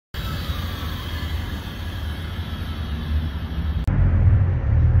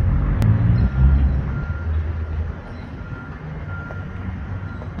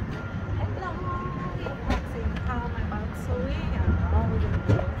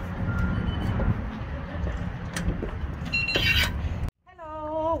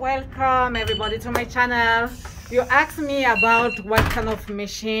Welcome everybody to my channel. You asked me about what kind of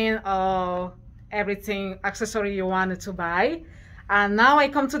machine or everything accessory you wanted to buy, and now I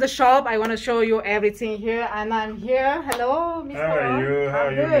come to the shop. I want to show you everything here, and I'm here. Hello, Mr. How are you? How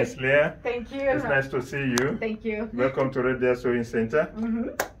are you, Miss Leah? Thank you. It's nice to see you. Thank you. Welcome to Red Deer Sewing Center.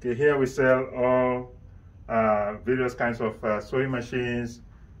 Okay, here we sell all various kinds of sewing machines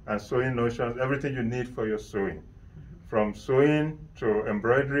and sewing notions, everything you need for your sewing. From sewing to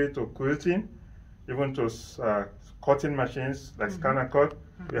embroidery to quilting, even to cutting machines like scanner cut,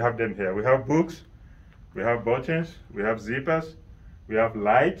 we have them here. We have books, we have buttons, we have zippers, we have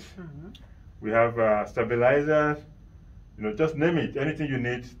lights, we have stabilizers, you know, just name it, anything you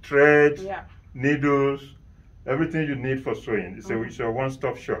need, thread, needles, everything you need for sewing. It's a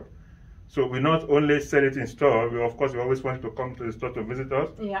one-stop shop. So we not only sell it in store, we always want to come to the store to visit us,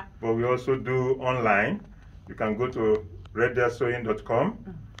 but we also do online. You can go to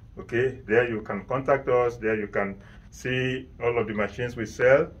reddeersewing.com. Okay, there you can contact us. There you can see all of the machines we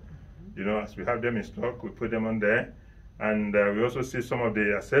sell. You know, as we have them in stock, we put them on there. And we also see some of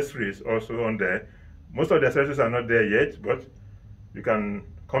the accessories also on there. Most of the accessories are not there yet, but you can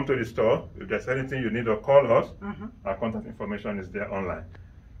come to the store. If there's anything you need, or call us. Our contact information is there online.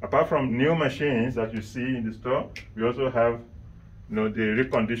 Apart from new machines that you see in the store, we also have, you know, the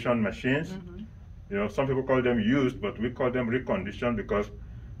reconditioned machines. You know, some people call them used, but we call them reconditioned because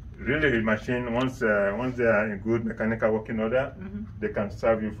really the machine, once they are in good mechanical working order, they can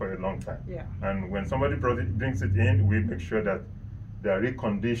serve you for a long time. And when somebody brings it in, we make sure that they are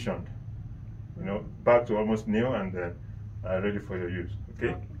reconditioned, you know, back to almost new, and are ready for your use.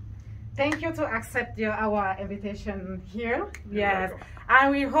 Okay? Thank you to accept our invitation here. You're welcome.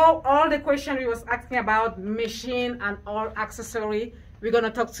 And we hope all the questions we was asking about machine and all accessory, we're going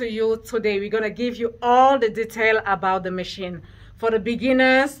to talk to you today. We're going to give you all the detail about the machine, for the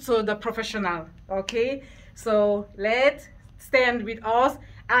beginners to the professional. Okay, so let's stand with us,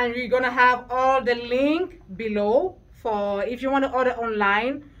 and we're going to have all the link below for if you want to order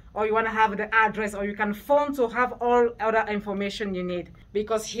online, or you want to have the address, or you can phone to have all other information you need,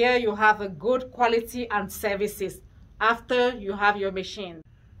 because here you have a good quality and services after you have your machine.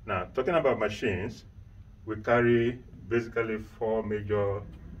 Now, talking about machines, we carry basically 4 major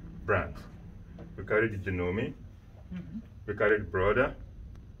brands. We carry the Janome, we carry the Brother,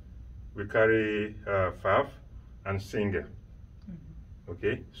 we carry Pfaff and Serger.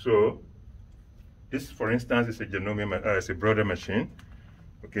 Okay, so this, for instance, is a Janome, it's a Brother machine.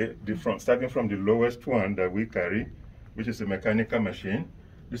 Okay, starting from the lowest one that we carry, which is a mechanical machine.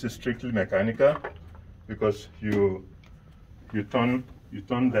 This is strictly mechanical because you turn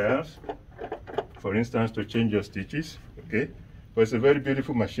dials, for instance, to change your stitches. Okay, but it's a very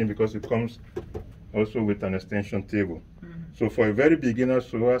beautiful machine because it comes also with an extension table. So for a very beginner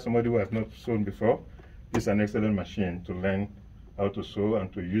sewer, somebody who has not sewn before, it's an excellent machine to learn how to sew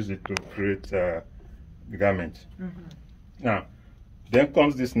and to use it to create garments. Now, then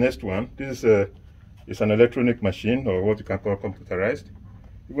comes this next one. This is it's an electronic machine, or what you can call computerized.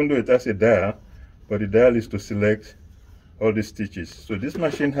 Even though it has a dial, but the dial is to select all the stitches. So this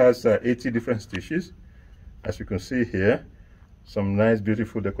machine has 80 different stitches, as you can see here. Some nice,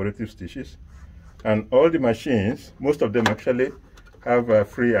 beautiful decorative stitches. And all the machines, most of them actually have a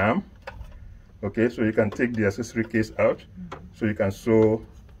free arm. Okay, so you can take the accessory case out, so you can sew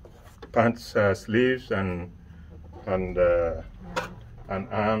pants sleeves and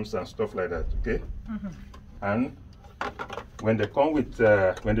arms and stuff like that. Okay, and when they come with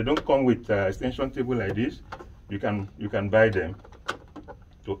when they don't come with extension table like this, you can buy them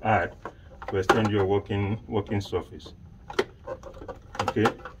to add to extend your working surface. Okay,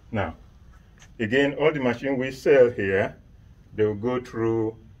 now again, all the machines we sell here, they will go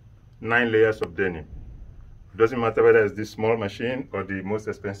through 9 layers of denim. It doesn't matter whether it's this small machine or the most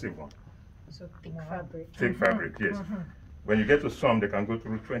expensive one. So thick fabric. Thick fabric, yes. When you get to some, they can go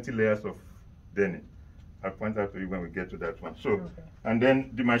through 20 layers of denim. I'll point out to you when we get to that one. So, and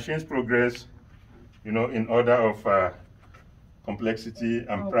then the machines progress, you know, in order of complexity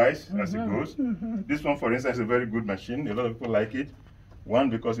and price as it goes. This one, for instance, is a very good machine. A lot of people like it.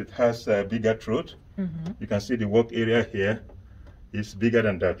 One, because it has a bigger throat. You can see the work area here is bigger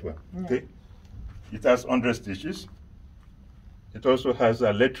than that one. Okay, it has 100 stitches. It also has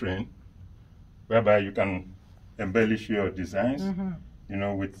a lettering, whereby you can embellish your designs, you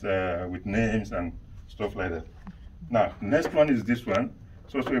know, with names and stuff like that. Now, next one is this one.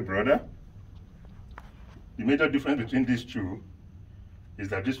 It's also a Brother. The major difference between these two is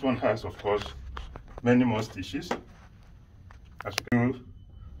that this one has, of course, many more stitches. As you can do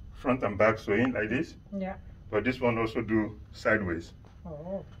front and back sewing like this. But this one also do sideways.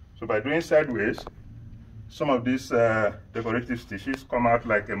 So by doing sideways, some of these decorative stitches come out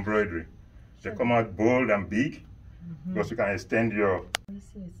like embroidery. They come out bold and big because you can extend your... Let me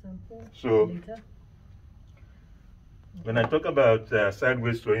see a sample So later. when I talk about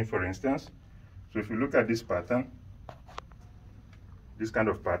sideways sewing, for instance, so if you look at this pattern, this kind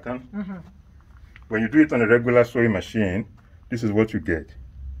of pattern, when you do it on a regular sewing machine, this is what you get.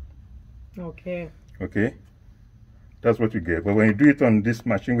 Okay. Okay, that's what you get. But when you do it on this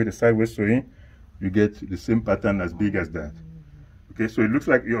machine with the sideways sewing, you get the same pattern as big as that. Okay, so it looks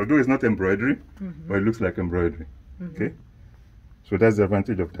like, although it's not embroidery, but it looks like embroidery. Okay, so that's the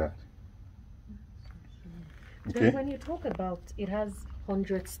advantage of that. Okay. Then when you talk about it has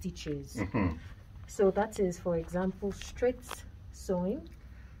 100 stitches, so that is, for example, straight sewing,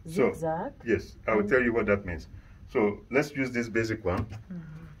 zigzag. So, yes, I will tell you what that means. So let's use this basic one.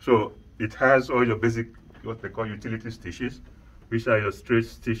 So it has all your basic, what they call utility stitches, which are your straight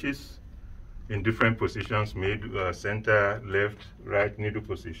stitches in different positions, mid, center, left, right, needle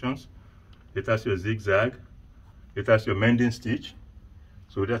positions. It has your zigzag. It has your mending stitch.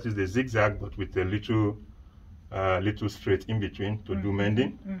 So that is the zigzag, but with a little straight in between to do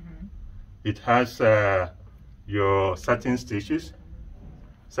mending. It has your satin stitches.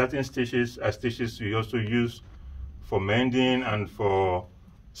 Satin stitches are stitches you also use for mending and for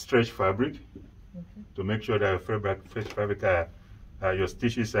stretch fabric to make sure that your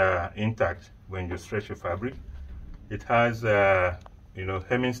stitches are intact when you stretch your fabric. It has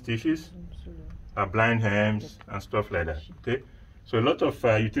hemming stitches, blind hems and stuff like that. Okay, so a lot of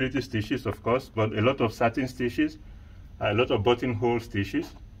utility stitches, of course, but a lot of satin stitches, a lot of buttonhole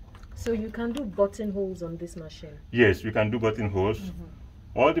stitches. So you can do buttonholes on this machine? Yes, you can do buttonholes.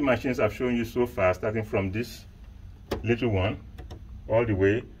 All the machines I've shown you so far, starting from this little one all the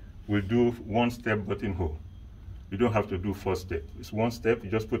way, will do one-step buttonhole. You don't have to do 4 steps. It's one step.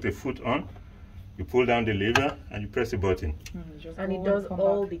 You just put a foot on, you pull down the lever, and you press a button. And it does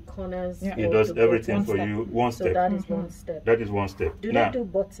all the corners. It does everything for you. One step. So that is one step. That is one step. Do they do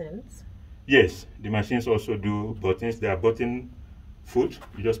buttons? Yes, the machines also do buttons. They are button foot.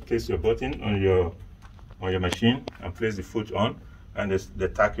 You just place your button on your machine and place the foot on, and they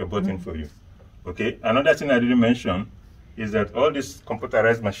tack your button for you. Okay. Another thing I didn't mention is that all these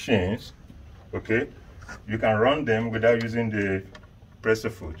computerized machines, okay, you can run them without using the presser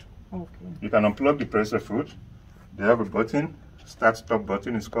foot. Okay. You can unplug the presser foot. They have a button, start-stop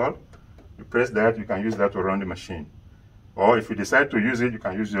button is called. You press that, you can use that to run the machine. Or if you decide to use it, you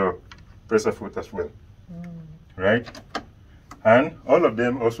can use your presser foot as well. Right? And all of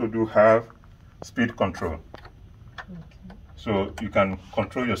them also do have speed control. So you can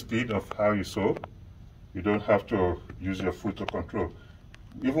control your speed of how you sew. You don't have to use your foot to control.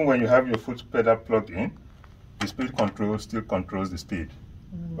 Even when you have your foot pedal plugged in, the speed control still controls the speed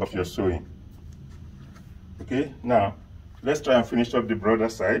of your sewing. Okay, now let's try and finish up the broader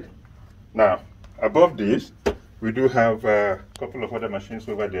side. Now, above this, we do have a couple of other machines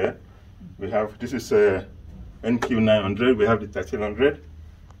over there. We have, this is a NQ900, we have the 1300,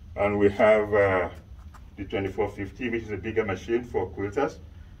 and we have the 2450, which is a bigger machine for quilters.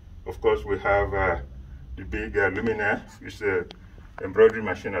 Of course, we have the big luminaire, which is an embroidery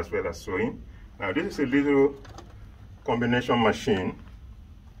machine as well as sewing. Now, this is a little combination machine.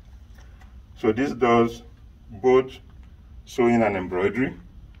 So this does both sewing and embroidery,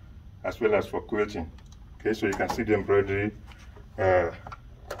 as well as for quilting. Okay, so you can see the embroidery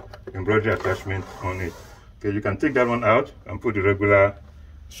attachment on it. Okay, you can take that one out and put the regular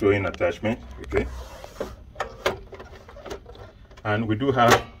sewing attachment. Okay, and we do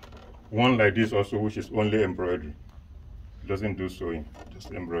have one like this also, which is only embroidery. It doesn't do sewing, just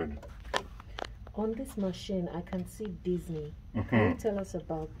embroidery. On this machine, I can see Disney. Can you tell us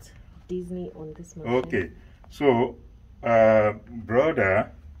about Disney on this machine? Okay, so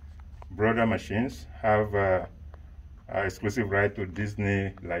broader machines have exclusive right to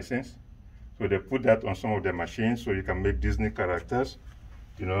Disney license. So they put that on some of their machines so you can make Disney characters,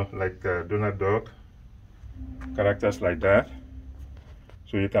 you know, like Donald Duck, characters like that.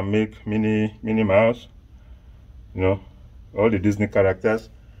 So you can make Minnie Mouse, you know, all the Disney characters.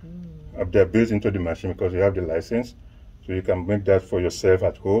 They're built into the machine because you have the license. So you can make that for yourself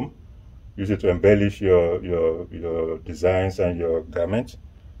at home. Use it to embellish your designs and your garments.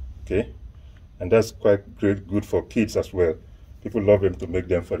 Okay, and that's quite good for kids as well. People love them to make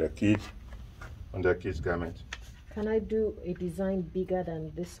them for their kids, on their kids' garments. Can I do a design bigger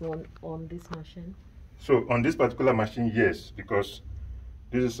than this one on this machine? So on this particular machine, yes, because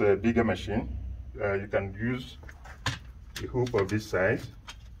this is a bigger machine. You can use a hoop of this size.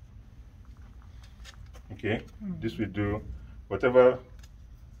 Okay, this will do whatever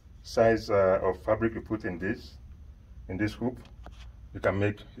size of fabric you put in this hoop, you can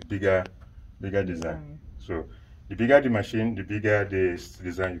make a bigger design. So the bigger the machine, the bigger the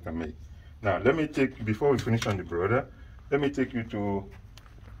design you can make. Now let me take, before we finish on the brother, let me take you to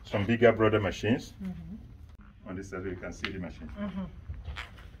some bigger brother machines. On this side you can see the machine.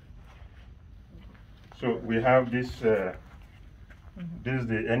 So we have this, this is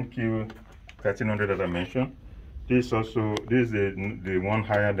the NQ 1300 that I mentioned. This is the one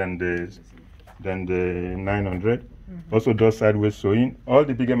higher than the 900. Also does sideways sewing. All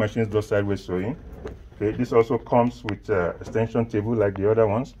the bigger machines do sideways sewing. Okay, this also comes with extension table like the other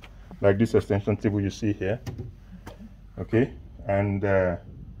ones, like this extension table you see here. Okay, and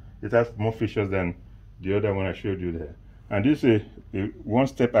it has more features than the other one I showed you there. And this is a one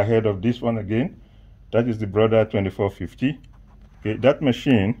step ahead of this one again. That is the Brother 2450. Okay, that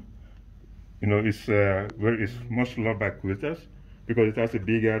machine, you know, is most loved by quilters because it has a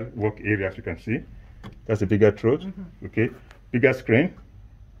bigger work area, as you can see. That's a bigger throat. Okay, bigger screen,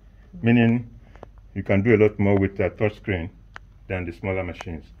 meaning you can do a lot more with a touch screen than the smaller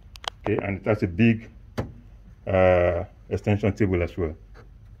machines. Okay, and it has a big extension table as well.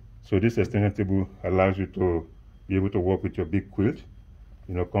 So this extension table allows you to be able to work with your big quilt,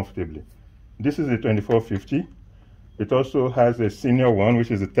 you know, comfortably. This is the 2450. It also has a senior one, which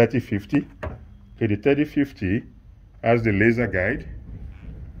is the 3050. Okay, the 3050 has the laser guide.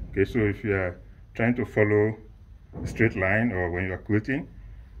 Okay, so if you are trying to follow a straight line or when you are quilting,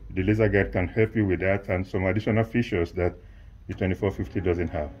 the laser guide can help you with that and some additional features that the 2450 doesn't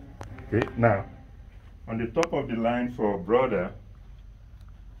have. Okay, now on the top of the line for brother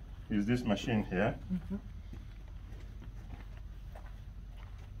is this machine here.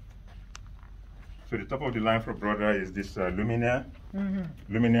 So the top of the line for brother is this Lumina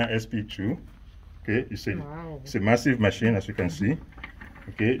SP2. Okay, it's a massive machine, as you can see.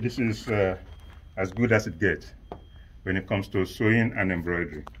 Okay, this is as good as it gets when it comes to sewing and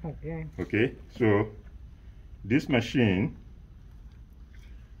embroidery. Okay, so this machine,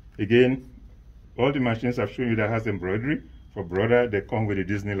 again, all the machines I've shown you that has embroidery, for brother, they come with a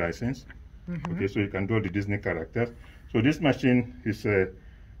Disney license. Okay, so you can do all the Disney characters. So this machine is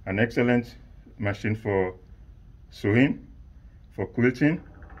an excellent machine for sewing, for quilting,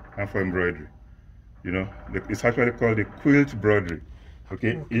 and for embroidery. You know, it's actually called the quilt broderie.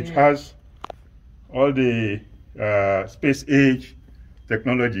 Okay, it has all the space age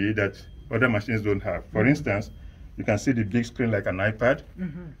technology that other machines don't have. For instance, you can see the big screen like an iPad.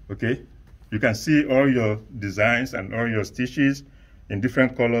 Okay, you can see all your designs and all your stitches in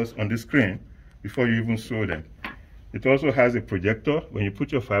different colors on the screen before you even sew them. It also has a projector. When you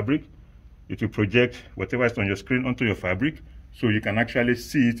put your fabric, it will project whatever is on your screen onto your fabric, so you can actually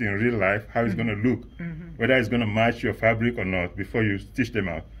see it in real life, how it's going to look, whether it's going to match your fabric or not before you stitch them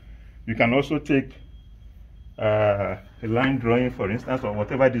out. You can also take a line drawing, for instance, or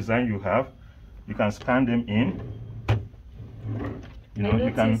whatever design you have. You can scan them in. You know,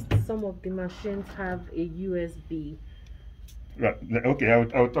 you can. Some of the machines have a USB. Right. Okay,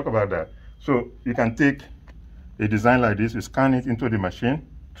 I'll talk about that. So you can take a design like this, you scan it into the machine,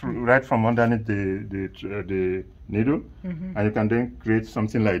 right from underneath the needle, and you can then create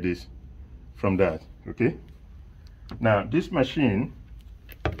something like this from that. Okay. Now this machine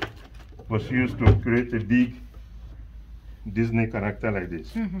was used to create a big Disney character like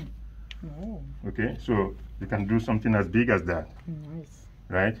this. Okay, so you can do something as big as that. Nice.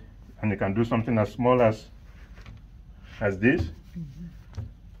 Right? And you can do something as small as this.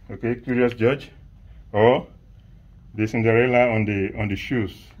 Okay, Curious George, or the Cinderella on the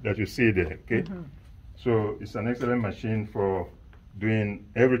shoes that you see there. Okay, so it's an excellent machine for doing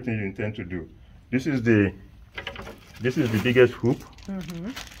everything you intend to do. This is the biggest hoop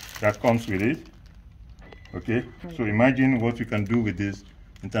that comes with it. Okay, so imagine what you can do with this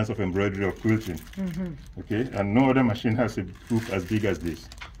in terms of embroidery or quilting. Okay, and no other machine has a hoop as big as this.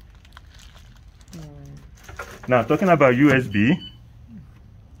 Now, talking about USB,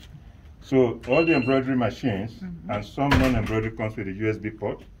 so all the embroidery machines and some non-embroidery comes with a USB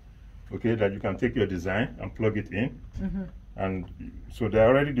port, okay, that you can take your design and plug it in. And so there are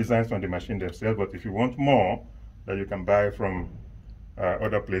already designs on the machine themselves, but if you want more that you can buy from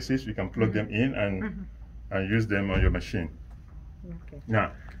other places, you can plug them in and use them on your machine. Okay.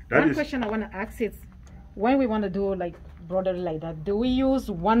 Now, one question I want to ask is, when we want to do like broderie like that, do we use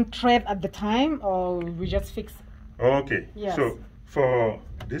one thread at the time, or we just fix? Okay. Yes. So for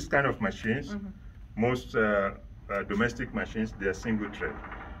this kind of machines, most domestic machines, they are single thread.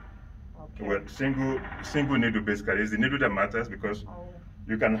 Okay. Well, single needle basically. It's the needle that matters, because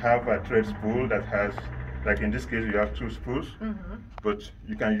you can have a thread spool that has Like in this case, you have 2 spools, but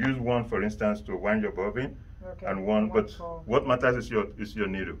you can use one, for instance, to wind your bobbin, and one. But what matters is your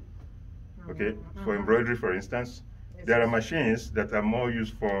needle. Okay, for embroidery, for instance, there are machines that are more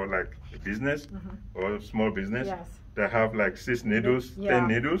used for like business or small business that have like 6 needles, 10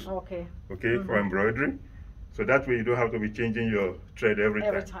 needles. Okay, for embroidery. So that way you don't have to be changing your thread every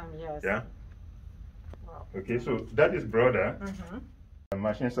time. Yes. Yeah. Wow. Okay, so that is broader. The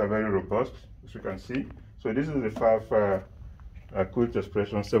machines are very robust, as you can see. So this is the Pfaff Quilt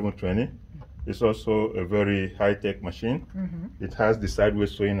Expression 720. It's also a very high-tech machine. It has the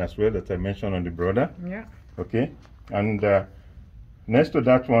sideways sewing as well that I mentioned on the broader. Yeah. Okay, and next to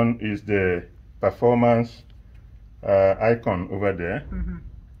that one is the performance icon over there.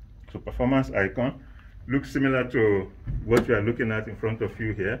 So performance icon looks similar to what you are looking at in front of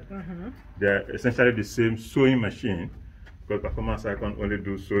you here. They're essentially the same sewing machine, because performance icon only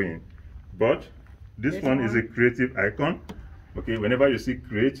do sewing. But this one is a creative icon. Okay, whenever you see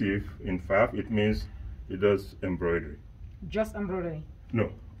creative in Pfaff, it means it does embroidery. Just embroidery?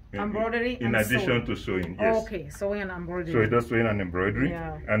 No. Embroidery in addition to sewing, yes. Okay, sewing and embroidery. So it does sewing and embroidery.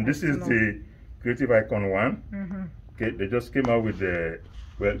 Yeah, and this is the creative icon 1. Okay, they just came out with the,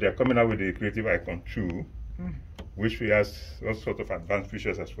 well, they're coming out with the creative icon 2, which has all sorts of advanced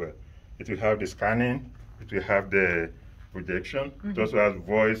features as well. It will have the scanning, it will have the projection, it also has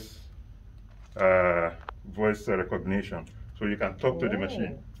voice recognition, so you can talk to the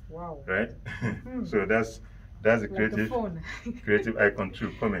machine. Wow. Right? So that's the creative icon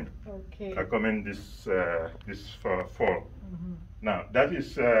 2 coming. Okay. Coming this for fall. Now that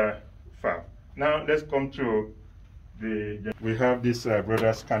is Pfaff. Now let's come to we have this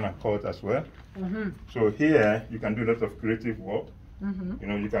broader scanner cut as well. So here you can do a lot of creative work. You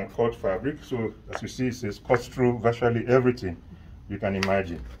know, you can cut fabric. So as you see, it says cut through virtually everything you can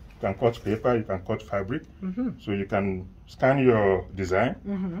imagine. You can cut paper, you can cut fabric. So you can scan your design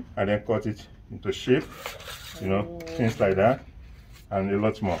and then cut it into shape, you know, things like that, and a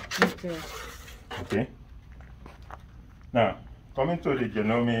lot more. Okay. Now, coming to the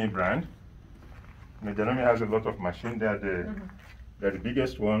Janome brand, the Janome has a lot of machines. They're the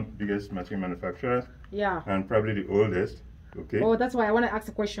biggest machine manufacturers. Yeah. And probably the oldest. Okay. Oh, that's why I want to ask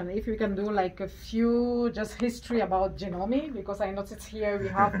a question. If you can do like a few just history about Janome, because I noticed here we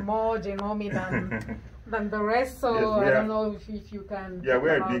have more Janome than the rest. So yes, I don't know if you can. Yeah,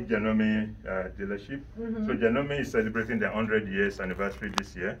 we're a big Janome dealership. So Janome is celebrating their 100 years anniversary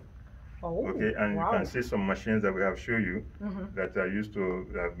this year. Oh, okay, and you can see some machines that we have shown you that are used to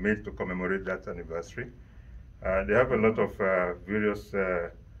made to commemorate that anniversary. They have a lot of various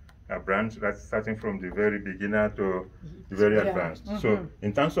brands, that's starting from the very beginner to the very advanced. So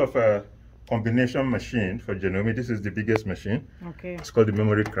in terms of a combination machine for Janome, this is the biggest machine. Okay. It's called the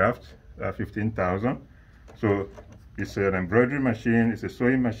Memory Craft 15,000. So it's an embroidery machine, it's a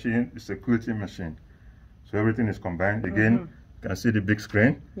sewing machine, it's a quilting machine. So everything is combined. Again, you can see the big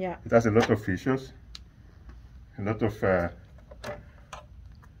screen. Yeah. It has a lot of features, a lot of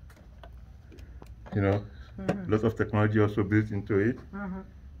you know, a lot of technology also built into it.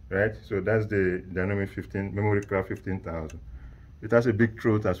 Right, so that's the Janome Memory Craft 15,000. It has a big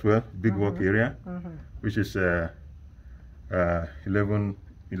throat as well, big work area, which is 11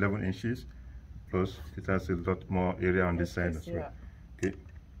 inches. Plus, it has a lot more area on this side as well. Okay.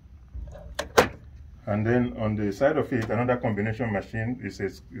 And then on the side of it, another combination machine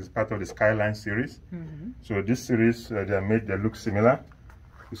is part of the Skyline series. So this series, they look similar.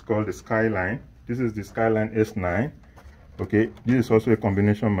 It's called the Skyline. This is the Skyline S9. Okay, this is also a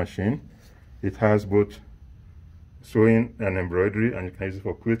combination machine. It has both sewing and embroidery, and you can use it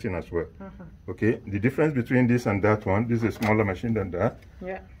for quilting as well. Okay, the difference between this and that one, this is a smaller machine than that.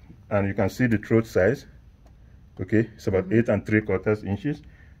 Yeah. And you can see the throat size. Okay, it's about 8 3/4 inches,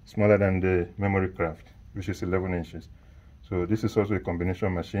 smaller than the Memory Craft, which is 11 inches. So this is also a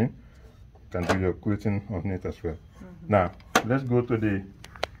combination machine. You can do your quilting on it as well. Now, let's go to the...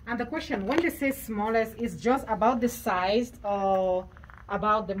 And the question, when they say smallest, is just about the size or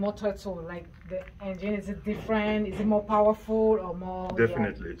about the motor too? Like the engine, is it different? Is it more powerful or more?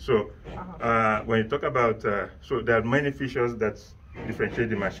 Definitely. So when you talk about, so there are many features that differentiate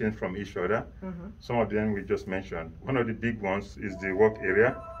the machines from each other. Some of them we just mentioned. One of the big ones is the work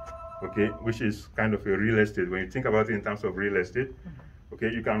area, okay, which is kind of a real estate. When you think about it in terms of real estate,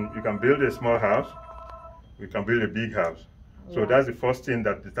 okay, you can build a small house, you can build a big house. So that's the first thing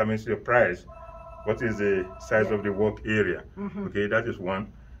that determines your price. What is the size of the work area? Okay, that is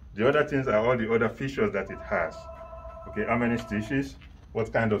one. The other things are all the other features that it has. Okay, how many stitches,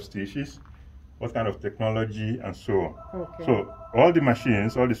 what kind of stitches, what kind of technology, and so on. Okay. So all the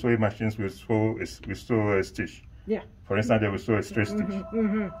machines, all the sewing machines will sew a stitch. Yeah. For instance, they will sew a straight stitch.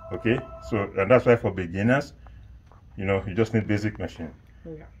 Okay, so and that's why for beginners, you know, you just need basic machine.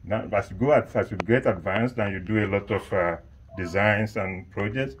 Yeah. Now, as you get advanced and you do a lot of designs and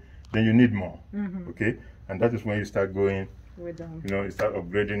projects, then you need more. Okay, and that is when you start going, We're done. you know, you start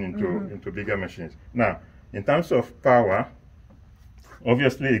upgrading into bigger machines. Now, in terms of power,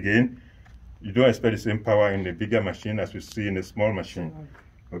 obviously, again, you don't expect the same power in a bigger machine as we see in a small machine.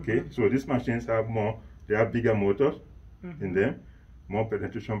 Okay, so these machines have more, they have bigger motors in them, more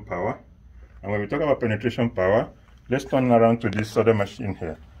penetration power. And when we talk about penetration power, let's turn around to this other machine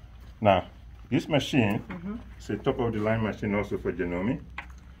here. Now, this machine is a top-of-the-line machine also for Janome.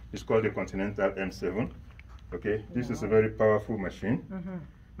 It's called the Continental M7. Okay, this is a very powerful machine.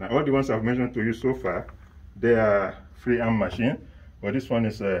 Now, all the ones I've mentioned to you so far, they are free-arm machine, but this one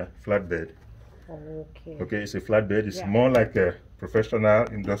is a flatbed. Okay. Okay, it's a flatbed. It's more like a professional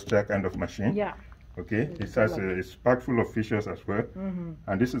industrial kind of machine. Yeah. Okay, it's packed full of features as well.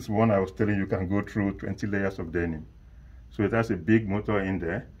 And this is one I was telling you can go through 20 layers of denim. So it has a big motor in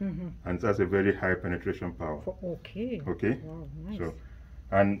there, and it has a very high penetration power. Okay. Okay. Wow, nice. So,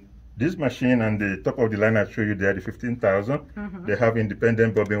 and this machine and the top of the line I show you there, the 15,000, they have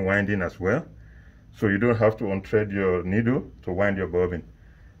independent bobbin winding as well. So you don't have to unthread your needle to wind your bobbin.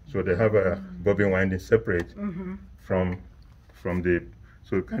 So they have a bobbin winding separate from the,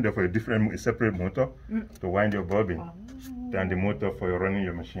 so kind of a separate motor to wind your bobbin than the motor for running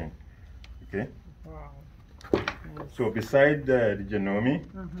your machine. Okay. Wow. So beside the Janome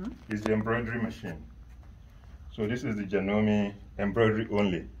is the embroidery machine. So this is the Janome embroidery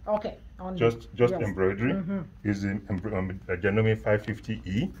only. Okay. Just embroidery is the Janome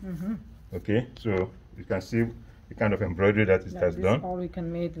 550E. Okay, so you can see the kind of embroidery that it has done. All we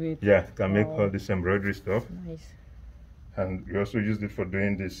can make with. Yeah, you can make all this embroidery stuff. Nice. And we also used it for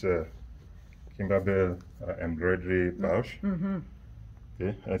doing this Kimberbell embroidery pouch.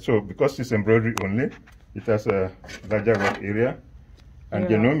 Okay, and so because it's embroidery only, it has a larger work area. And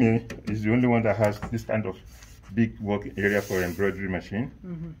Janome is the only one that has this kind of big work area for embroidery machine.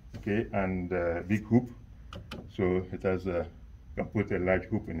 Okay, and big hoop. So it has you can put a large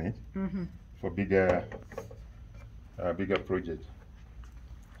hoop in it for bigger projects.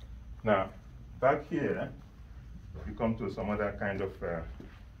 Now, back here, we come to some other kind of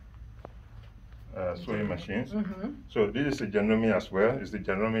sewing machines. So this is a Janome as well. It's the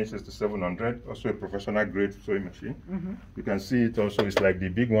Janome 6700, also a professional grade sewing machine. You can see it also is like the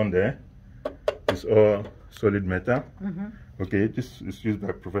big one there. It's all solid metal. Okay, this is used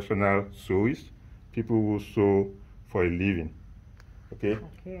by professional sewists, people who sew for a living. Okay,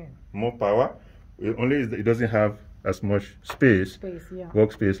 more power. It doesn't have as much space,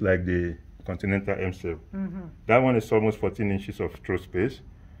 workspace like the Continental M7. That one is almost 14 inches of throat space.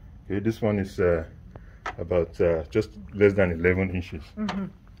 Okay, this one is about just less than 11 inches.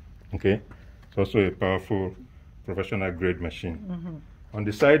 Okay, it's also a powerful professional grade machine. On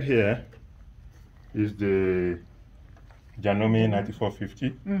the side here is the Janome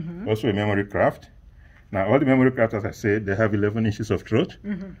 9450, also a memory craft. Now all the memory crafts, as I said, they have 11 inches of throat.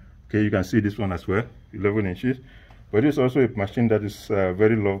 Okay, you can see this one as well, 11 inches. But it's also a machine that is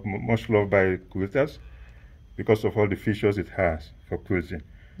much loved by quilters because of all the features it has for quilting.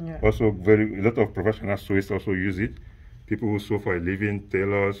 Also, a lot of professional sewists also use it. People who sew for a living,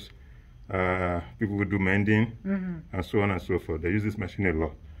 tailors, people who do mending, and so on and so forth. They use this machine a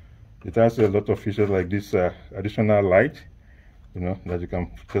lot. It has a lot of features like this additional light, you know, that you can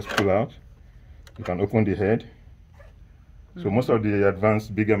just pull out. You can open the head. So most of the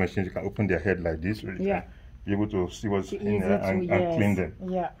advanced bigger machines, you can open their head like this, so you can be able to see what's in there and clean them.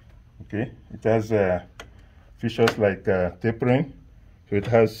 Okay, it has features like tapering. So it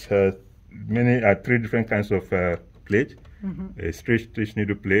has three different kinds of plate: a straight stitch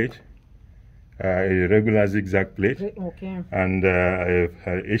needle plate, a regular zigzag plate, and a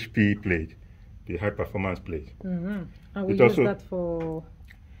HP plate, the high performance plate. And we use that for.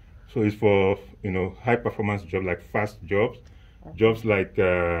 So it's for high performance jobs, like fast jobs, jobs like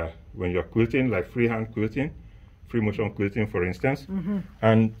when you're quilting, like freehand quilting, free motion quilting, for instance.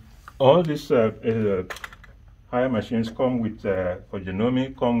 And all these higher machines come with for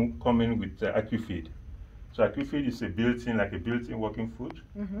Janome come in with AccuFeed. So AccuFeed is a built-in working foot.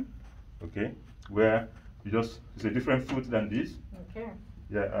 Okay, where it's a different foot than this. Okay.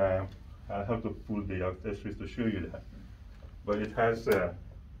 Yeah, I'll have to pull the accessories to show you that. But it has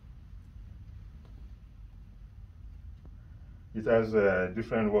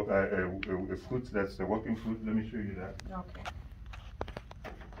different work, a foot that's a working foot. Let me show you that. Okay.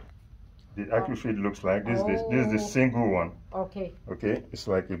 the AccuFeed looks like. This is the single one. Okay. Okay, it's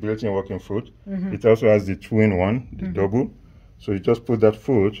like a built-in working foot. It also has the twin one, the double. So you just put that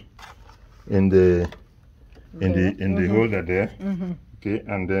foot in the holder there. Okay,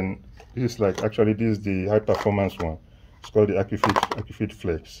 and then this is like, actually this is the high performance one. It's called the AccuFeed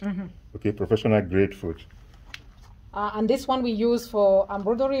Flex. Okay, professional grade foot. And this one we use for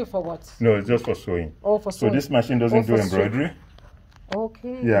embroidery or for what? No, it's just for sewing. Oh, for sewing. So this machine doesn't do embroidery.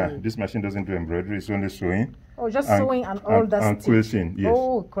 Okay. Yeah, this machine doesn't do embroidery. It's only sewing. Oh, just sewing and all that. And quilting. Yes.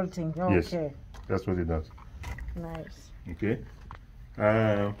 Oh, quilting. Okay. Yes, that's what it does. Nice. Okay.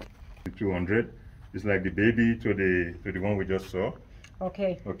 The 200 is like the baby to the one we just saw.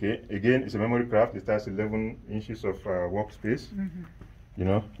 Okay. Okay. Again, it's a memory craft. It has 11 inches of workspace. You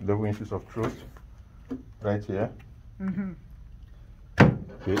know, 11 inches of throat right here.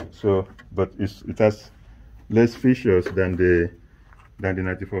 Okay. So, but it has less features than the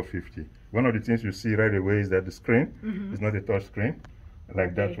 9450. One of the things you see right away is that the screen is not a touch screen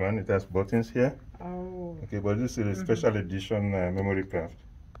like that one. It has buttons here. Oh. Okay, but this is a special edition memory craft.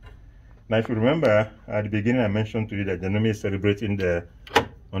 Now, if you remember at the beginning, I mentioned to you that Janome is celebrating the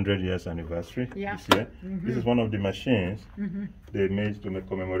 100 years anniversary this year. This is one of the machines they made to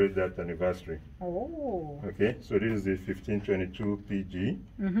commemorate that anniversary. Oh. Okay, so this is the 1522 PG.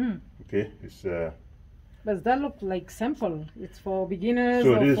 Okay, it's But that look like simple. It's for beginners.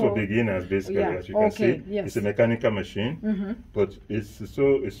 So this is for beginners, basically, as you can see. Yes. It's a mechanical machine, but it's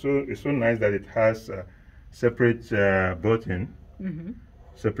so nice that it has a separate button,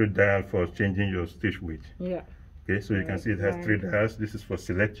 separate dial for changing your stitch width. Yeah. Okay, so you can see it has 3 dials. This is for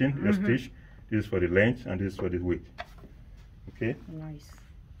selecting your stitch. This is for the length, and this is for the width. Okay. Nice.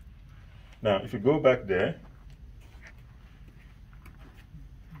 Now, if you go back there.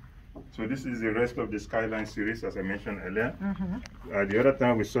 So this is the rest of the Skyline series, as I mentioned earlier. The other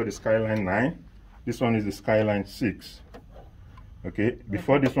time we saw the Skyline 9. This one is the Skyline 6. Okay.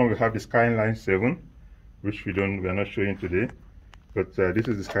 Before this one we have the Skyline 7, which we are not showing today. But this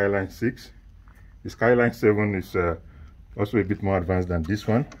is the Skyline 6. The Skyline 7 is also a bit more advanced than this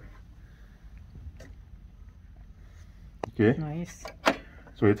one. Okay. Nice.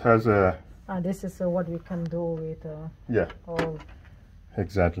 So it has a. And this is what we can do with. Yeah. All.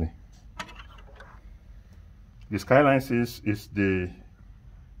 Exactly. The Skyline 6 is the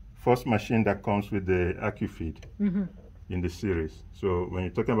first machine that comes with the AccuFeed in the series. So when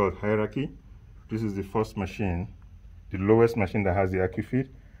you're talking about hierarchy, this is the first machine, the lowest machine that has the AccuFeed.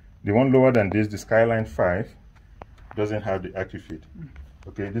 The one lower than this, the Skyline 5, doesn't have the AccuFeed.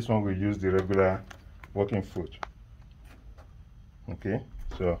 Okay, this one will use the regular working foot. Okay,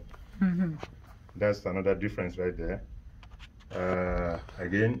 so that's another difference right there.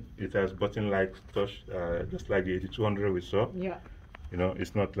 Again, it has button-like touch, just like the 8200 we saw. Yeah. You know,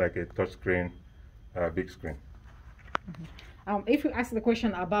 it's not like a touch screen, big screen. If you ask the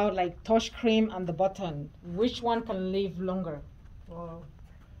question about like touch screen and the button, which one can live longer? Well,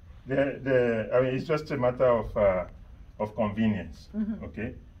 I mean, it's just a matter of convenience.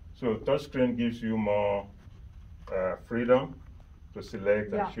 Okay, so touch screen gives you more freedom to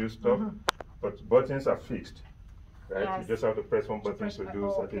select and choose stuff, but buttons are fixed. Right? Yes. You just have to press one button to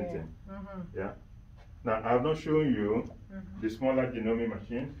do certain things. Yeah. Now, I've not shown you the smaller Janome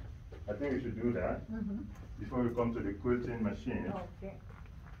machine. I think we should do that before we come to the quilting machine. Okay.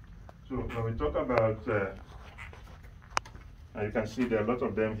 So when we talk about, and you can see there are a lot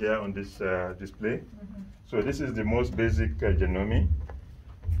of them here on this display. So this is the most basic Janome.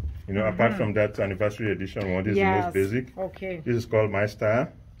 You know, apart from that anniversary edition one, this is the most basic. Okay. This is called My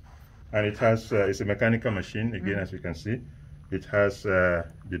Style. And it has, it's a mechanical machine, again, as you can see. It has the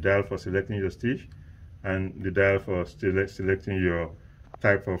dial for selecting your stitch and the dial for selecting your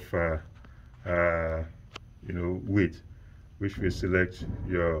type of, you know, width, which will select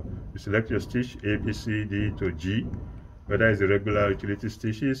your stitch A, B, C, D to G, whether it's the regular utility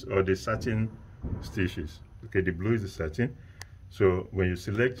stitches or the satin stitches. Okay, the blue is the satin. So when you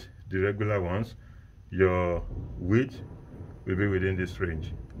select the regular ones, your width will be within this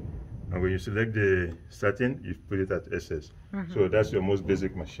range. And when you select the satin, you put it at SS. So that's your most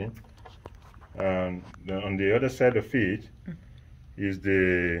basic machine. And then on the other side of it is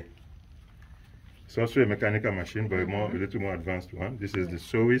it's also a mechanical machine, but a little more advanced one. This is the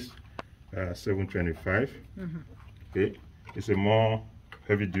Sewist 725. Okay, it's a more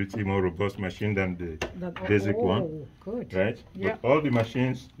heavy duty, more robust machine than the basic one. Good. Right? But all the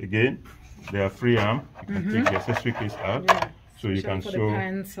machines, again, they are free arm. You can take the accessory case out. Yeah. So you can sew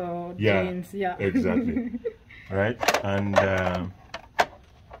pants or jeans, exactly. Right, and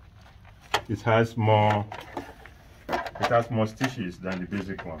it has more stitches than the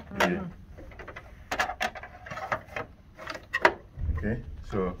basic one. Okay,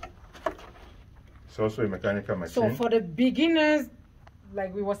 so it's also a mechanical machine. So for the beginners,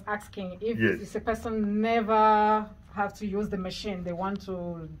 like we was asking, if it's a person never have to use the machine, they want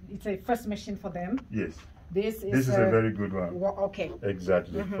to, it's a first machine for them. Yes. This is a very good one. Okay.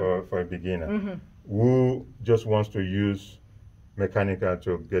 Exactly, for a beginner who just wants to use mechanical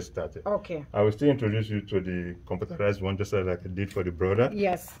to get started. Okay. I will still introduce you to the computerized one, just like I did for the brother.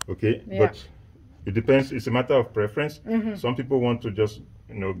 Yes. Okay, but it depends. It's a matter of preference. Some people want to just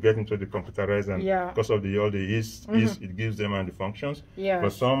get into the computerized, and because of all the ease it gives them and the functions. Yeah.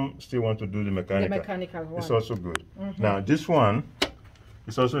 But some still want to do the mechanical. The mechanical one. It's also good. Now this one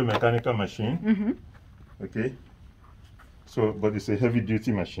is also a mechanical machine. Okay. So, but it's a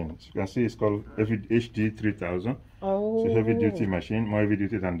heavy-duty machine. So you can see it's called HD 3000. Oh. It's a heavy-duty machine, more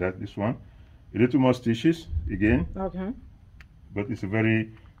heavy-duty than this one. A little more stitches again. Okay. But it's a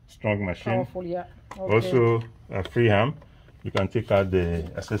very strong machine. Powerful, yeah. Okay. Also, a freehand. You can take out the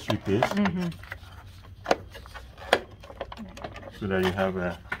accessory case so that you have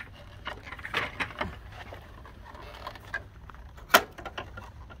a.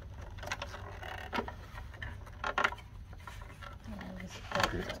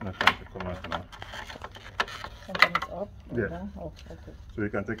 It's not going to come out now. Something is up. Yeah. Oh, okay. So you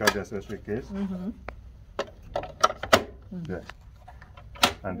can take out the accessory case. There.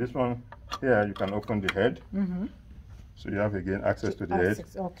 And this one here, you can open the head. So you have again access to the head.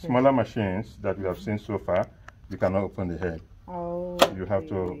 Okay. Smaller machines that we have seen so far, you cannot open the head. Oh. You have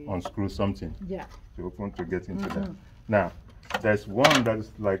to unscrew something to get into that. Now, there's one that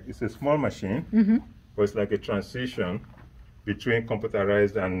is like, it's a small machine, but it's like a transition between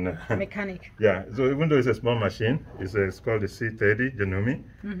computerized and mechanic. Yeah, so even though it's a small machine, it's called the C30 Janome.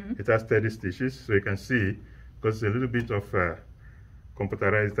 It has 30 stitches, so you can see, because it's a little bit of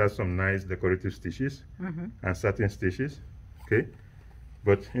computerized, it has some nice decorative stitches and satin stitches. Okay,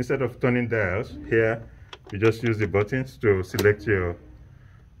 but instead of turning dials here, you just use the buttons to select your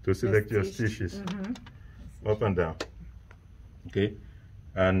stitches up and down. Okay,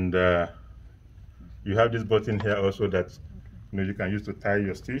 and you have this button here also that you can use to tie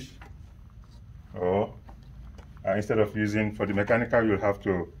your stitch, or instead of using for the mechanical, you'll have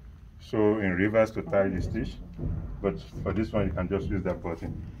to sew in reverse to tie the stitch, but for this one you can just use that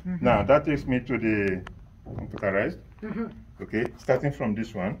button. Now that takes me to the computerized. Okay, starting from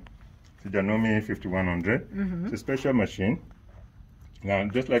this one, the Janome 5100. It's a special machine. Now,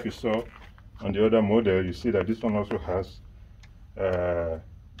 just like you saw on the other model, you see that this one also has a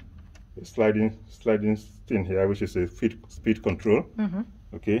sliding thing here, which is a speed control.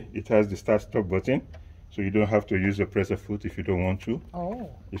 Okay, it has the start-stop button, so you don't have to use your presser foot if you don't want to.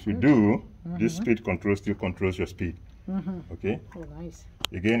 If you do, this speed control still controls your speed. Okay. Oh, nice.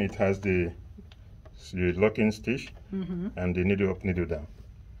 Again, it has the locking stitch and the needle up, needle down.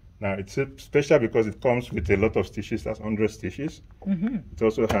 Now it's special because it comes with a lot of stitches. That's 100 stitches. It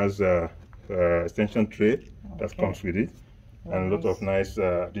also has a extension tray that comes with it, and a lot of nice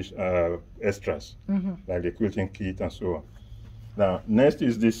extras like the quilting kit and so on. Now next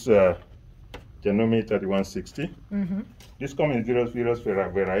is this Janome 3160. This comes in various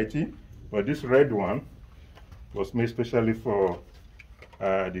variety, but this red one was made specially for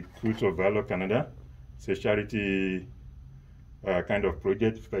the Quilts of Valor Canada. It's a charity kind of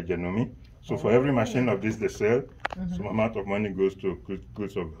project for Janome. So for every machine of this they sell, some amount of money goes to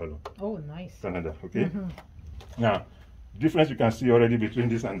Quilts of Valor. Oh, nice. Canada, okay? Now, difference you can see already between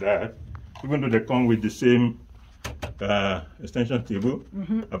this and that, even though they come with the same extension table,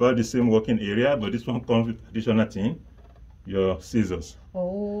 about the same working area, but this one comes with additional thing, your scissors.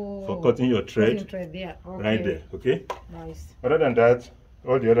 For cutting your thread, right there, okay? Nice. Other than that,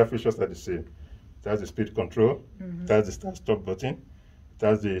 all the other features are the same. It has the speed control, it has the start-stop button, it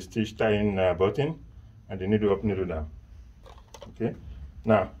has the stitch tying button, and the needle up, needle down. Okay.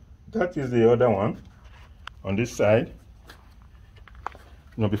 Now, that is the other one on this side.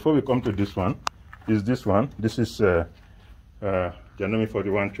 Now, before we come to this one, is this one. This is Janome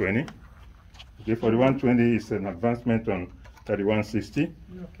 4120. Okay, 4120 is an advancement on 3160.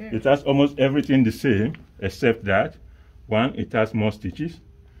 Okay. It has almost everything the same, except that one, it has more stitches.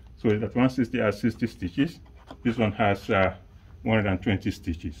 So that 160 has 60 stitches. This one has 120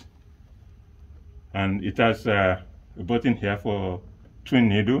 stitches. And it has a button here for twin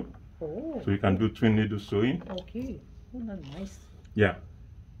needle. So you can do twin needle sewing. Okay. Oh, that's nice. Yeah.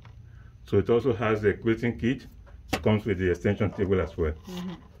 So it also has a quilting kit. It comes with the extension table as well.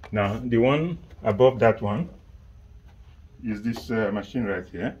 Now, the one above that one is this machine right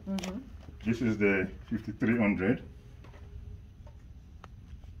here. This is the 5300.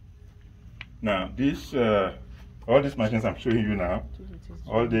 Now, this all these machines I'm showing you now,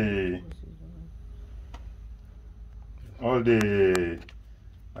 all the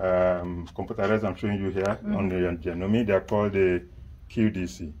computerized I'm showing you here on the Janome, they are called the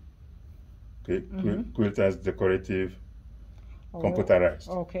QDC. Okay, Quilter's Decorative Computerized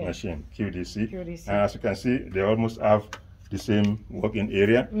Machine, QDC. And as you can see, they almost have the same working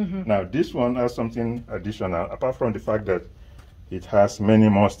area. Now this one has something additional, apart from the fact that it has many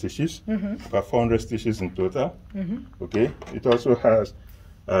more stitches, about 400 stitches in total. Okay, it also has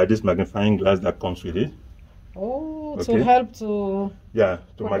this magnifying glass that comes with it. Oh, to help to... Yeah,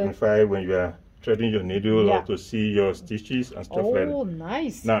 to magnify when you are threading your needle or to see your stitches and stuff like that. Oh,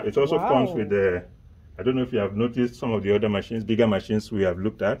 nice. Now, it also comes with the... I don't know if you have noticed some of the other machines, bigger machines we have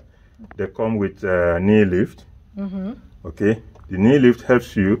looked at, they come with knee lift. Okay, the knee lift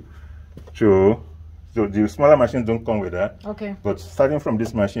helps you to... So the smaller machines don't come with that. Okay. But starting from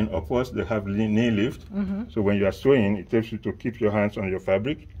this machine upwards, they have knee lift. So when you are sewing, it helps you to keep your hands on your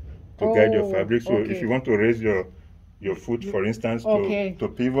fabric, to guide your fabric. So if you want to raise your foot, for instance,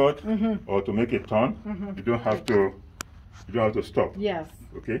 to pivot or to make a turn, you don't have to stop. Yes.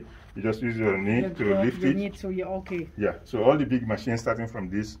 Okay. You just use your knee to lift it. Yeah. So all the big machines starting from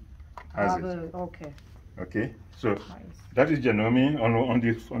this has it. Okay. Okay. So that is Janome.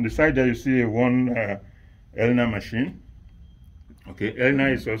 On the side there you see one Elna machine. Okay.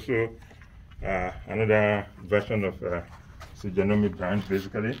 Elna is also another version of Janome brand,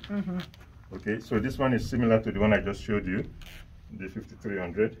 basically. Okay, so this one is similar to the one I just showed you, the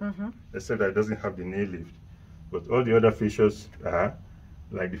 5300, except that it doesn't have the knee lift. But all the other features are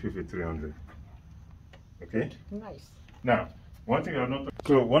like the 5300. Okay? Nice. Now, one thing I have not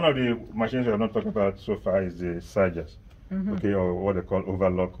one of the machines we have not talked about so far is the Sergers, okay, or what they call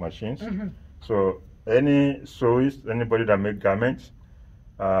overlock machines. So any sewist, anybody that makes garments,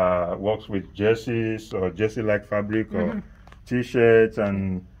 works with jerseys or jersey-like fabric or t-shirts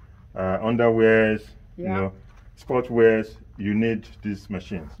and underwears, you know, sportswears, you need these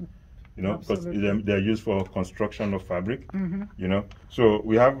machines, you know, because they're used for construction of fabric, you know. So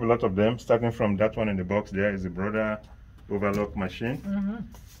we have a lot of them, starting from that one in the box there is the broader overlock machine.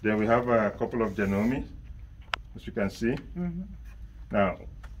 Then we have a couple of Janome, as you can see. Now,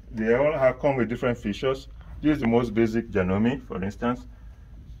 they all have come with different features. This is the most basic Janome, for instance,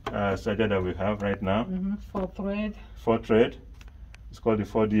 Serger that we have right now. 4 thread. It's called the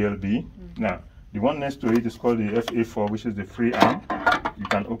 4DLB. Now, the one next to it is called the FA4, which is the free arm. You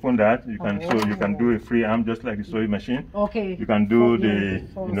can open that. You can so you can do a free arm just like the sewing machine. Okay. You can do the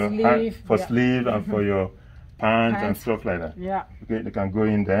sleeve, for sleeve and for your pants and stuff like that. Yeah. Okay, they can go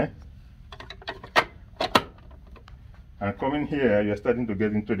in there. And coming here, you're starting to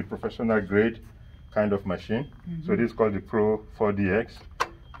get into the professional grade kind of machine. So this is called the Pro 4DX.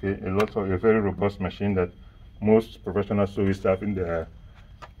 Okay, a very robust machine that most professional sewists have in their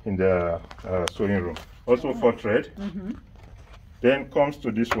sewing room. Also 4 thread. Then comes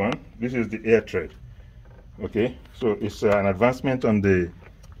to this one. This is the air thread. Okay, so it's an advancement on the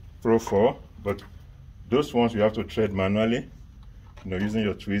Pro 4, but those ones you have to thread manually, you know, using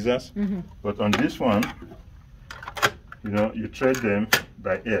your tweezers. But on this one, you know, you thread them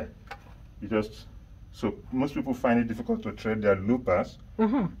by air. You just, so most people find it difficult to thread their loopers.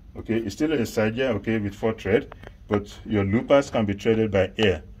 Okay, it's still a Serger, okay, with 4 thread, but your loopers can be threaded by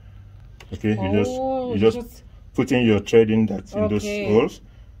air. Okay, you just put in your thread in those holes,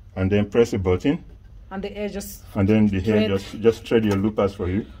 and then press a button, and the air just just thread your loopers for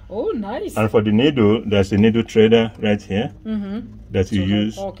you. Oh, nice! And for the needle, there's a needle threader right here that you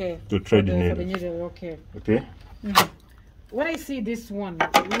use to thread the needle. Okay. When I see this one,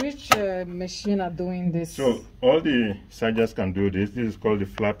 which machine are doing this? So all the Sergers can do this. This is called the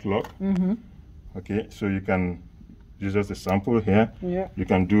flat lock. Okay, so you can, this is just a sample here. Yeah. You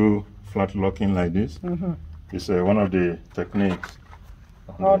can do flat locking like this. It's one of the techniques.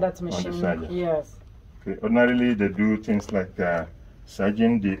 That machine. Yes. Okay. Ordinarily, they do things like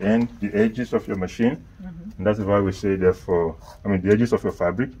serging the edges of your machine. And that's why we say they're for, the edges of your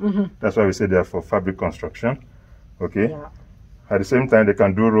fabric. That's why we say they're for fabric construction. Okay. Yeah. At the same time, they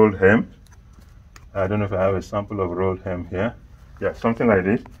can do rolled hem. I don't know if I have a sample of rolled hem here. Yeah, something like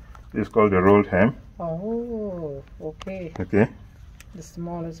this. This is called the rolled hem. Oh, okay. Okay. The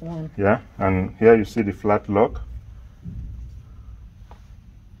smallest one. Yeah, and here you see the flat lock.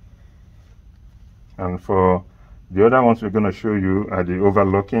 And for the other ones we're going to show you are the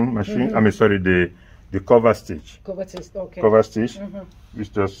overlocking machine. The cover stitch. Cover stitch, okay. Cover stitch. It's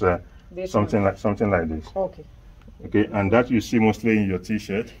just something like this. Okay. Okay, and that you see mostly in your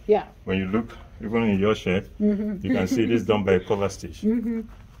t-shirt. Yeah. When you look, even in your shirt, you can see this done by a cover stitch.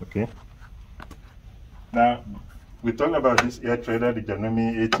 Okay. Now, we talked about this air trader, the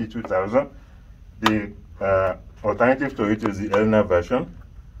Janome AT2000. The alternative to it is the Elna version.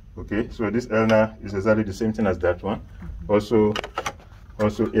 Okay, so this Elna is exactly the same thing as that one. Also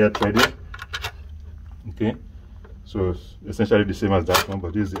air trading. Okay, so it's essentially the same as that one,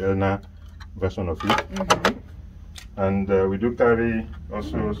 but this is the Elna version of it. And we do carry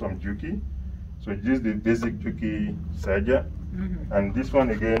also some Juki. So this is the basic Juki Serger. And this one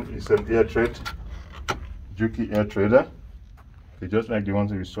again is an air trade, Juki air trader. It's just like the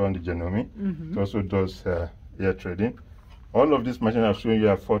ones that we saw on the Janome. It also does air trading. All of these machines I've shown you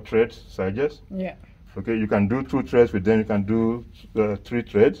have 4 threads, Sergers. Yeah. Okay, you can do 2 threads with them, you can do 3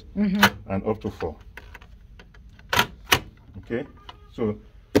 threads and up to 4. Okay, so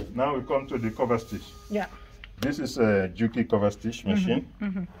now we come to the cover stitch. Yeah. This is a Juki cover stitch machine.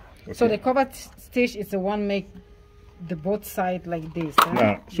 Okay. So the cover stitch is the one make the both side like this. Huh?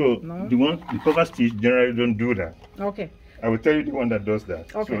 Now, so the cover stitch generally don't do that. Okay. I will tell you the one that does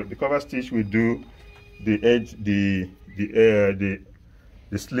that. Okay. So the cover stitch will do the edge, the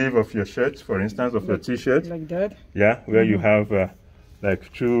sleeve of your shirt, for instance, of your t-shirt. Like that. Yeah, where you have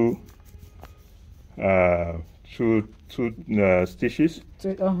like two stitches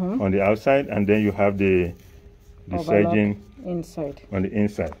on the outside, and then you have the serging inside. on the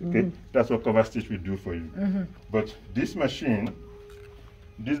inside. Okay, that's what cover stitch will do for you. But this machine,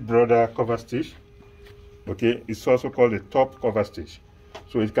 this broader cover stitch, okay, it's also called a top cover stitch.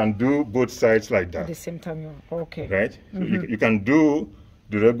 So it can do both sides like that. At the same time, yeah. Okay. Right? So you can do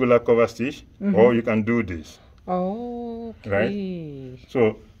the regular cover stitch, or you can do this. Okay. Right?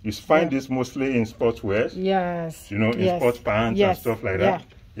 So you find this mostly in sportswear. Yes. You know, in sports pants and stuff like that.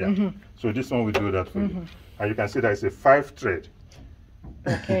 Yeah. So this one will do that for you. And you can see that it's a 5 thread.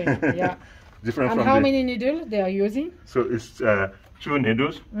 Okay. Yeah. Different and from how many needles they are using? So it's 2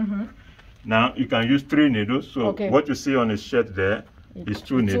 needles. Now you can use 3 needles. So what you see on the shirt there is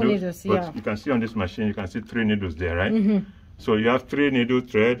 2 needles. But you can see on this machine, you can see 3 needles there, right? So you have 3 needle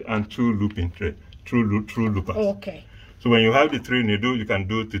thread and 2 looping thread, true loopers. Okay. So when you have the 3 needle, you can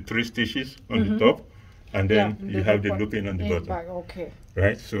do the 3 stitches on the top, and then you have the looping on the bottom. Okay.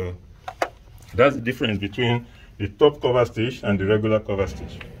 Right. So that's the difference between the top cover stitch and the regular cover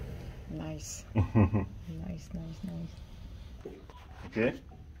stitch. Nice. Nice. Okay.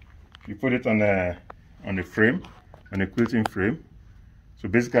 You put it on a frame, on a quilting frame. So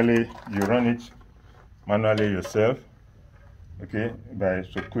basically, you run it manually yourself. Okay, by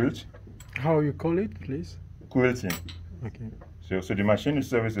quilt. How you call it, please? Quilting. Okay. So the machine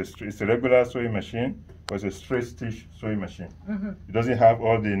itself is a regular sewing machine, but it's a straight stitch sewing machine. It doesn't have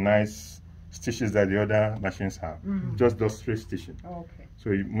all the nice stitches that the other machines have. Just those straight stitching. Okay.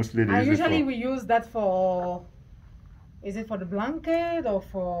 So mostly they And use usually it we use that for. Is it for the blanket or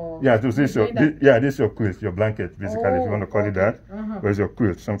for? Yeah, this is your quilt, your blanket, basically, if you want to call it that. Where's your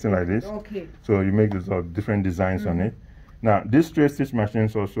quilt, something like this. Okay. So you make these different designs on it. Now, these straight stitch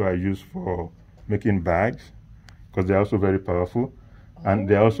machines also are used for making bags, because they're also very powerful, and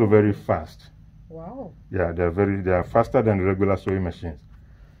they're also very fast. Wow. Yeah, they are faster than the regular sewing machines.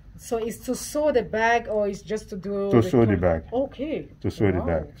 So it's to sew the bag, or it's just to do? To sew the bag. Okay. To sew the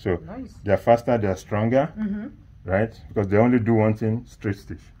bag. So nice. they're faster, they're stronger, right? Because they only do one thing, straight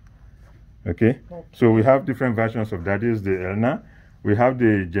stitch. Okay? So we have different versions of that. This is the Elna. We have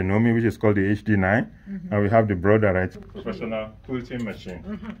the Janome, which is called the HD9, and we have the broader, right? Professional quilting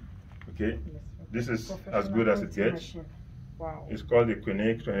machine. Okay, this is as good as it gets. Wow. It's called the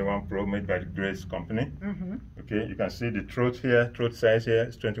Quilting 21 Pro, made by the Grace company. Okay, you can see the throat here, throat size here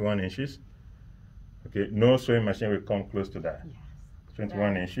is 21 inches. Okay, no sewing machine will come close to that.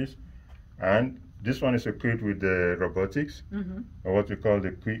 21 inches. And this one is equipped with the robotics, or what we call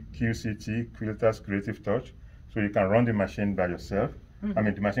the QCT, Quilter's Creative Touch. So you can run the machine by yourself. I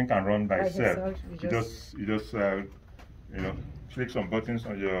mean, the machine can run by itself. You just click some buttons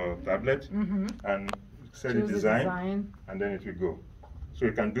on your tablet and set the design, and then it will go. So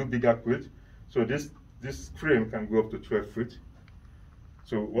you can do bigger quilt. So this frame can go up to 12 feet.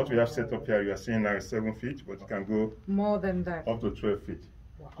 So what we have set up here, you are seeing now is 7 feet, but it can go more than that, up to 12 feet.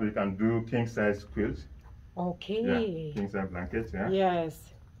 Wow. So you can do king size quilts. Okay. Yeah, king size blankets. Yeah.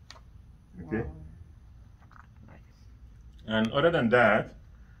 Yes. Okay. Wow. And other than that,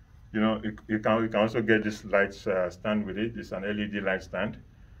 you can also get this light stand with it. It's an LED light stand.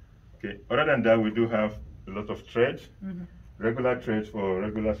 Okay. Other than that, we do have a lot of threads, regular threads for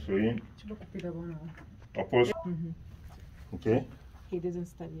regular sewing. Opposed. Okay. He doesn't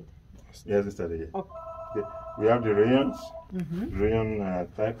study it. He hasn't studied it. Okay. We have the rayons, rayon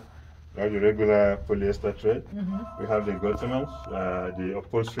type. We have the regular polyester thread. We have the Gothamans, the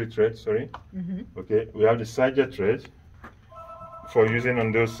upholstery thread, sorry. Okay, we have the Serger thread for using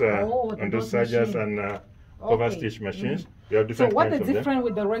on those Sergers and Coverstitch machines. We have different so what kinds is of different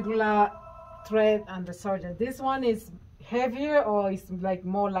with the regular thread and the Serger? This one is heavier or it's like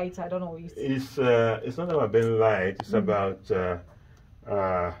more lighter? I don't know. It's not about being light. It's about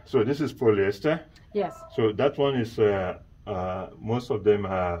so this is polyester. Yes. So that one is most of them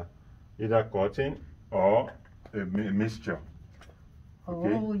are either cotton or a mixture.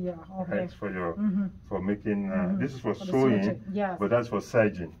 Okay? Oh yeah. Okay. Right, for your for making this is for the sewing, yes. but that's for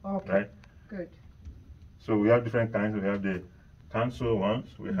serging. Okay. Right. Good. So we have different kinds. We have the cancel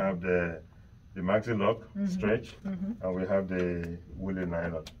ones. We have the maxi lock stretch, and we have the woolly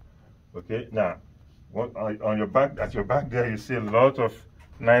nylon. Okay. Now, what on your back, at your back there, you see a lot of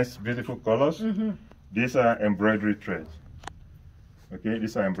nice, beautiful colors. These are embroidery threads. Okay,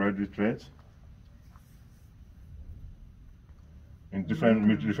 these are embroidery threads in different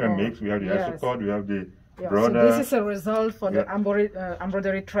mix. We have the isocord, we have the broader. So this is a result for the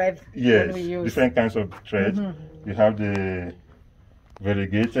embroidery thread. Yes, we use. different kinds of threads. We have the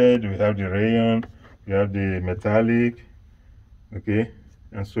variegated, we have the rayon, we have the metallic, okay,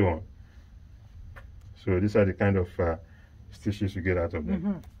 and so on. So these are the kind of stitches you get out of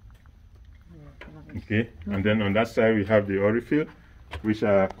them. Okay, and then on that side we have the Orifil, which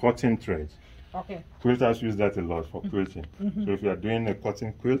are cotton threads. Okay. Quilters use that a lot for quilting. So if you are doing a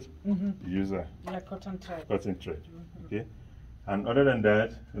cotton quilt, you use a cotton thread. Cotton thread. Okay, and other than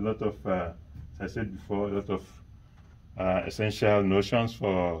that, a lot of, as I said before, a lot of essential notions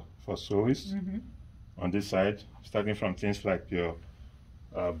for sewists on this side, starting from things like your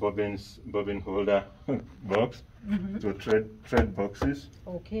bobbin holder box to thread boxes.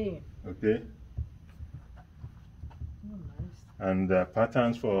 Okay. Okay. Oh, nice. And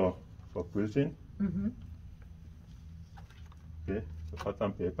patterns for quilting. Okay, so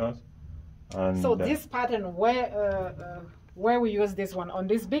pattern papers. And so this pattern, where we use this one on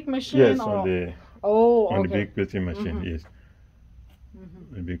this big machine? Yes, or? on the the big quilting machine. Yes,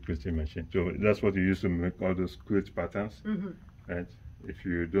 the big quilting machine. So that's what you use to make all those quilt patterns, right? If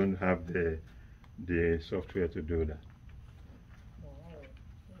you don't have the software to do that.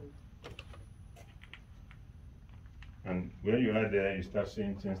 And when you are there, you start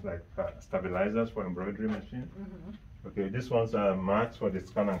seeing things like stabilizers for embroidery machine. Okay, these ones are marks for the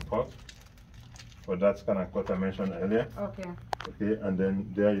scan and cut. For that scan and cut I mentioned earlier. Okay. Okay, and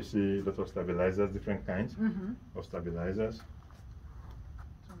then there you see a lot of stabilizers, different kinds of stabilizers.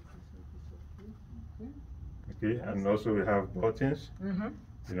 Okay, and also we have buttons.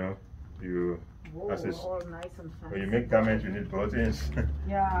 You know, all nice and fancy. when you make garments, you need buttons.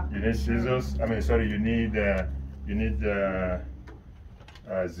 Yeah. You need scissors. I mean, sorry, you need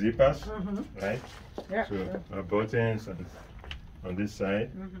zippers, right? Yeah. So buttons and on this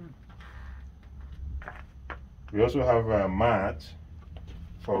side. We also have a mat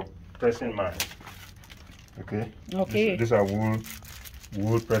for pressing mats. Okay. Okay. These are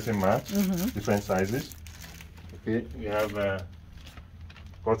wool pressing mats, different sizes. Okay. We have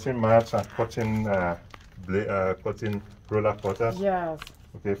cutting mats and cutting cutting roller cutters. Yes.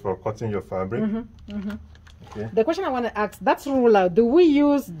 Okay, for cutting your fabric. Okay. The question I want to ask, that's ruler, do we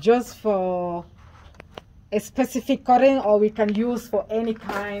use just for a specific cutting, or we can use for any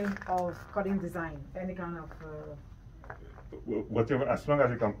kind of cutting design, any kind of whatever, as long as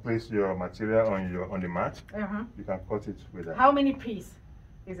you can place your material on the mat, you can cut it with that. How many pieces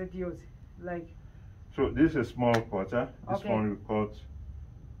is it used? Like, so this is a small cutter. This one we cut,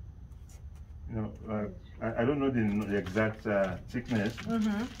 you know, I don't know the exact thickness.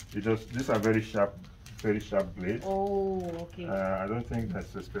 These are very sharp blades. Oh, okay. I don't think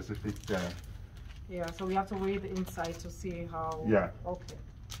that's a specific. Yeah, so we have to read the inside to see how. Yeah. Okay.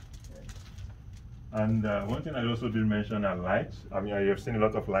 And one thing I also did mention are lights. I mean, you have seen a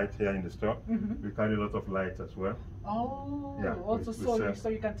lot of light here in the store. We carry a lot of lights as well. Oh, yeah, also so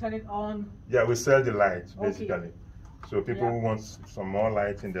you can turn it on. Yeah, we sell the lights basically. So people who want some more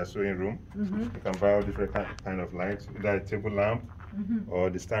light in their sewing room, you can buy different kind of lights, either a table lamp or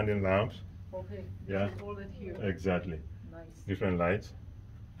the standing lamps. Okay. Yeah. Hold it here. Exactly. Nice. Different lights.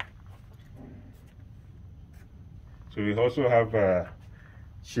 So we also have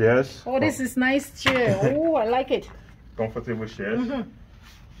chairs. Oh, this is nice chair. Oh, I like it. Comfortable chairs.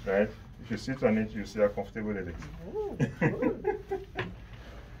 Right? If you sit on it, you see how comfortable it is. Oh,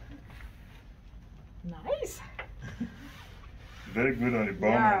 nice. Very good on the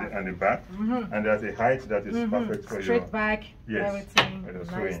bum and the back. And there's a height that is perfect for you. Straight back, everything.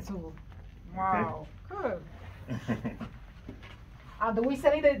 Nice too. Wow, good. Do we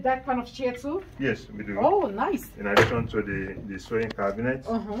sell it that kind of chair too? Yes, we do. Oh, nice. In addition to the sewing cabinets,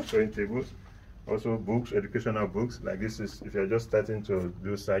 sewing tables, also books, educational books. Like this is if you're just starting to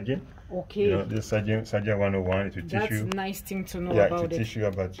do serging. Okay. You know, this Serger 101, it will teach you. That's a nice thing to know about about it. Yeah, it will teach you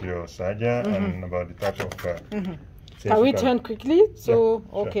about your Serger and about the type of Can we turn quickly? So,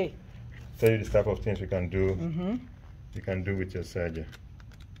 yeah, okay. Sure. Tell you the type of things you can do. You can do with your Serger.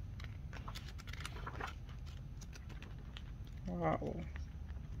 Wow.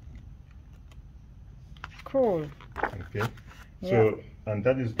 Cool. Okay. So, and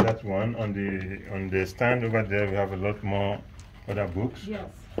that's one. On the stand over there, we have a lot more other books. Yes.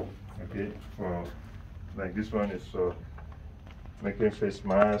 Okay. For like this one is making face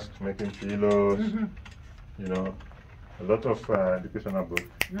masks, making pillows. You know, a lot of educational books.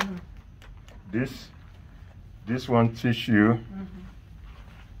 This one teaches you.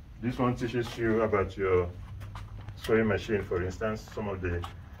 This one teaches you about your sewing machine, for instance. Some of the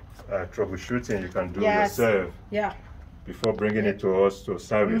troubleshooting you can do yourself. Yeah. Before bringing it to us to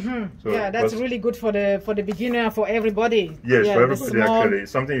service. So yeah, that's really good for the beginner, for everybody. Yes, yeah, for everybody actually.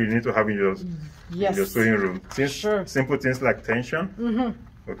 It's something you need to have in your sewing room. Simple things like tension.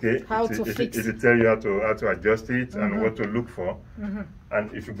 Okay. How to fix. It will tell you how to adjust it and what to look for. And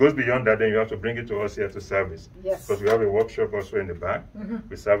if it goes beyond that, then you have to bring it to us here to service. Yes. Because we have a workshop also in the back.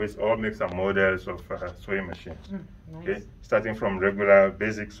 We service all makes and models of sewing machines. Nice. Okay. Starting from regular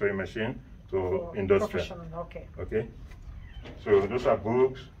basic sewing machine to industrial. Okay. Okay. So those are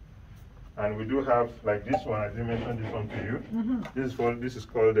books, and we do have like this one. I didn't mention this one to you. This is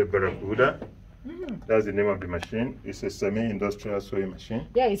called the Barracuda. That's the name of the machine. It's a semi-industrial sewing machine.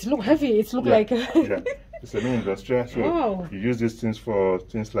 Yeah, it looks heavy. It looks like yeah, it's semi-industrial. So you use these things for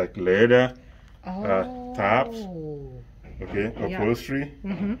things like leather, taps, okay, upholstery.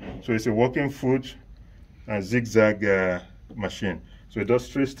 So it's a working foot and zigzag machine. So it does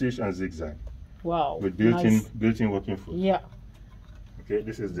straight stitch and zigzag. Wow. With built-in working foot. Yeah. Okay,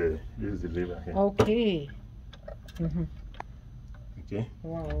 this is the lever here. Okay. Okay.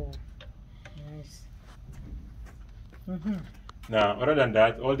 Wow. Nice. Now, other than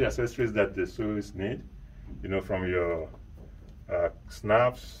that, all the accessories that the sewers need, you know, from your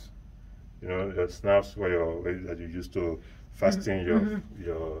snaps, you know, your snaps that you use to fasten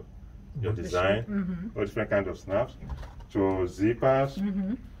your design, all different kinds of snaps, to zippers,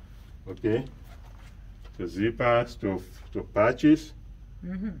 okay, to zippers, to patches,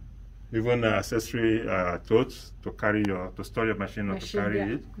 even accessory totes to carry to store your machine or to carry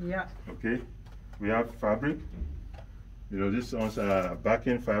it. Yeah. Okay, we have fabric. You know, this one's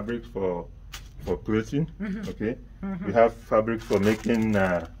backing fabric for quilting. Okay, we have fabric for making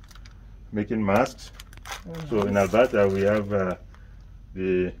masks. So in Alberta we have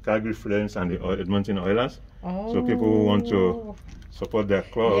the Calgary Flames and the Edmonton Oilers. So people who want to support their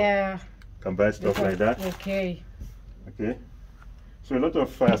club can buy stuff like that. Okay. Okay. So a lot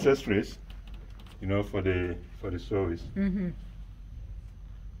of accessories, you know, for the sewists.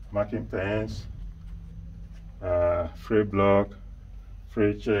 Marking pens, free block,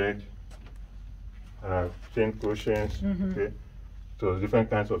 free check, pin cushions. Okay. So different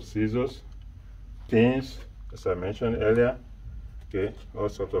kinds of scissors, pins, as I mentioned earlier. Okay, all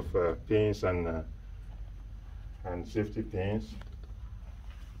sorts of pins and safety pins.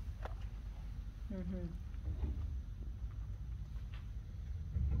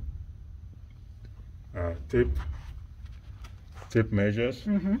 Tape measures,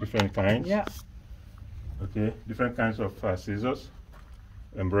 different kinds. Yeah. Okay, different kinds of scissors,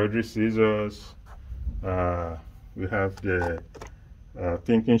 embroidery scissors. We have the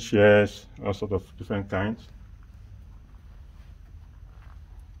pinking shears, all sorts of different kinds,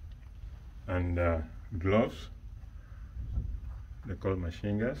 and gloves. They call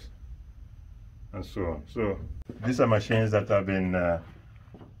machine guns, and so on. So these are machines that have been,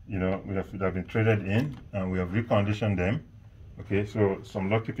 you know, have been traded in, and we have reconditioned them. Okay, so some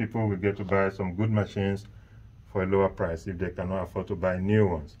lucky people will get to buy some good machines for a lower price if they cannot afford to buy new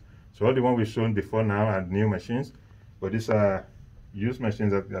ones. So all the ones we've shown before now are new machines, but these are used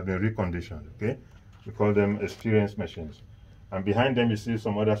machines that have been reconditioned. Okay, we call them experience machines. And behind them you see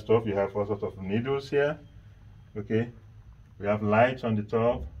some other stuff. You have all sorts of needles here. Okay, we have lights on the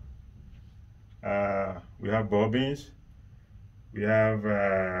top. We have bobbins. We have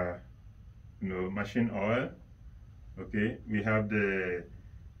you know, machine oil. Okay, we have the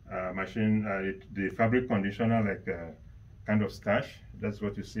machine, the fabric conditioner, like kind of stash. That's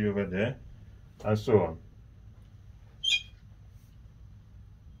what you see over there, and so on.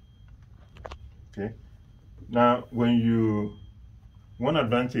 Okay. Now, one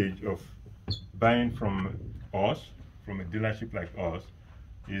advantage of buying from us from a dealership like us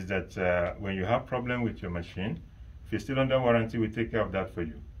is that when you have problem with your machine, if you're still under warranty, we take care of that for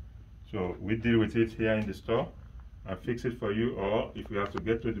you. So we deal with it here in the store and fix it for you, or if you have to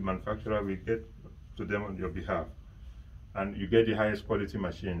get to the manufacturer, we get to them on your behalf. And you get the highest quality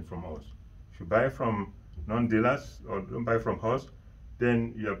machine from us. If you buy from non-dealers or don't buy from us,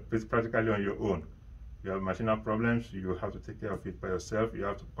 then you're practically on your own. You have machinal problems, you have to take care of it by yourself, you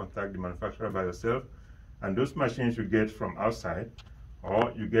have to contact the manufacturer by yourself. And those machines you get from outside,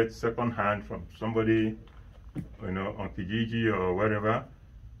 or you get second hand from somebody, you know, on Kijiji or wherever,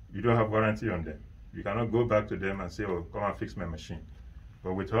 you don't have warranty on them. You cannot go back to them and say, oh, come and fix my machine.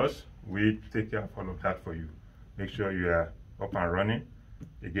 But with us, we take care of all of that for you. Make sure you are up and running,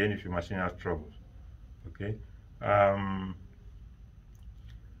 again, if your machine has troubles, okay?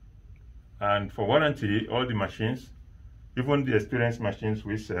 And for warranty, all the machines, even the experienced machines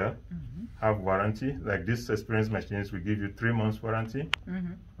we sell, have warranty. Like these experienced machines, we give you 3 months warranty,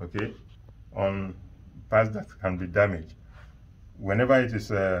 okay, on parts that can be damaged. Whenever it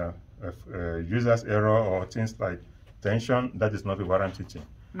is a user's error or things like tension, that is not a warranty thing.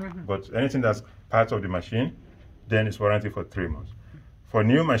 But anything that's part of the machine, then it's warranty for 3 months. For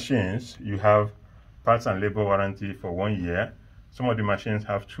new machines, you have parts and labor warranty for 1 year. Some of the machines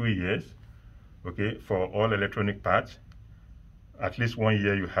have 2 years, okay, for all electronic parts. At least 1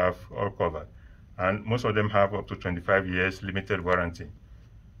 year you have all covered. And most of them have up to 25 years limited warranty.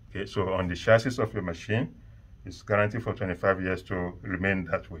 Okay, so on the chassis of your machine, it's guaranteed for 25 years to remain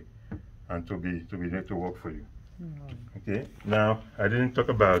that way and to be able to work for you. Okay, now I didn't talk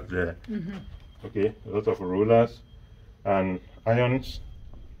about the, okay, a lot of rollers and irons.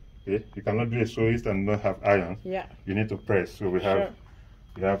 Okay, you cannot do a sewist and not have irons. Yeah. You need to press. So we have,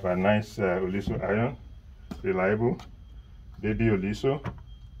 we have a nice Oliso iron, reliable, baby Oliso.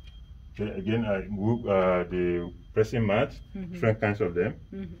 Okay, again, I move the pressing mat, different kinds of them.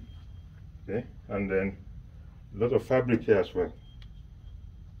 Okay, and then a lot of fabric here as well.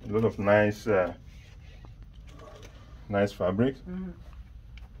 A lot of nice, nice fabric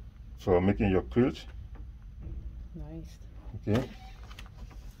for making your quilt. Nice. Okay.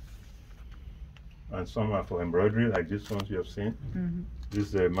 And some are for embroidery, like these ones you have seen.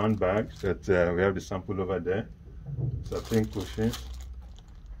 These are man bags that we have the sample over there. Satin cushions.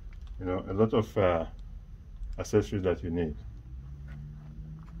 You know, a lot of accessories that you need.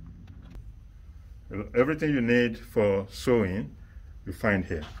 You know, everything you need for sewing, you find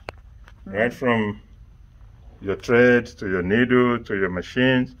here. Right from your thread to your needle to your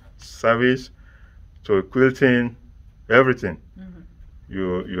machine service to quilting, everything.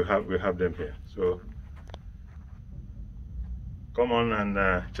 We have them here. So come on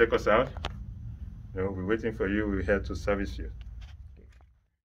and check us out. You know, we're waiting for you. We're here to service you.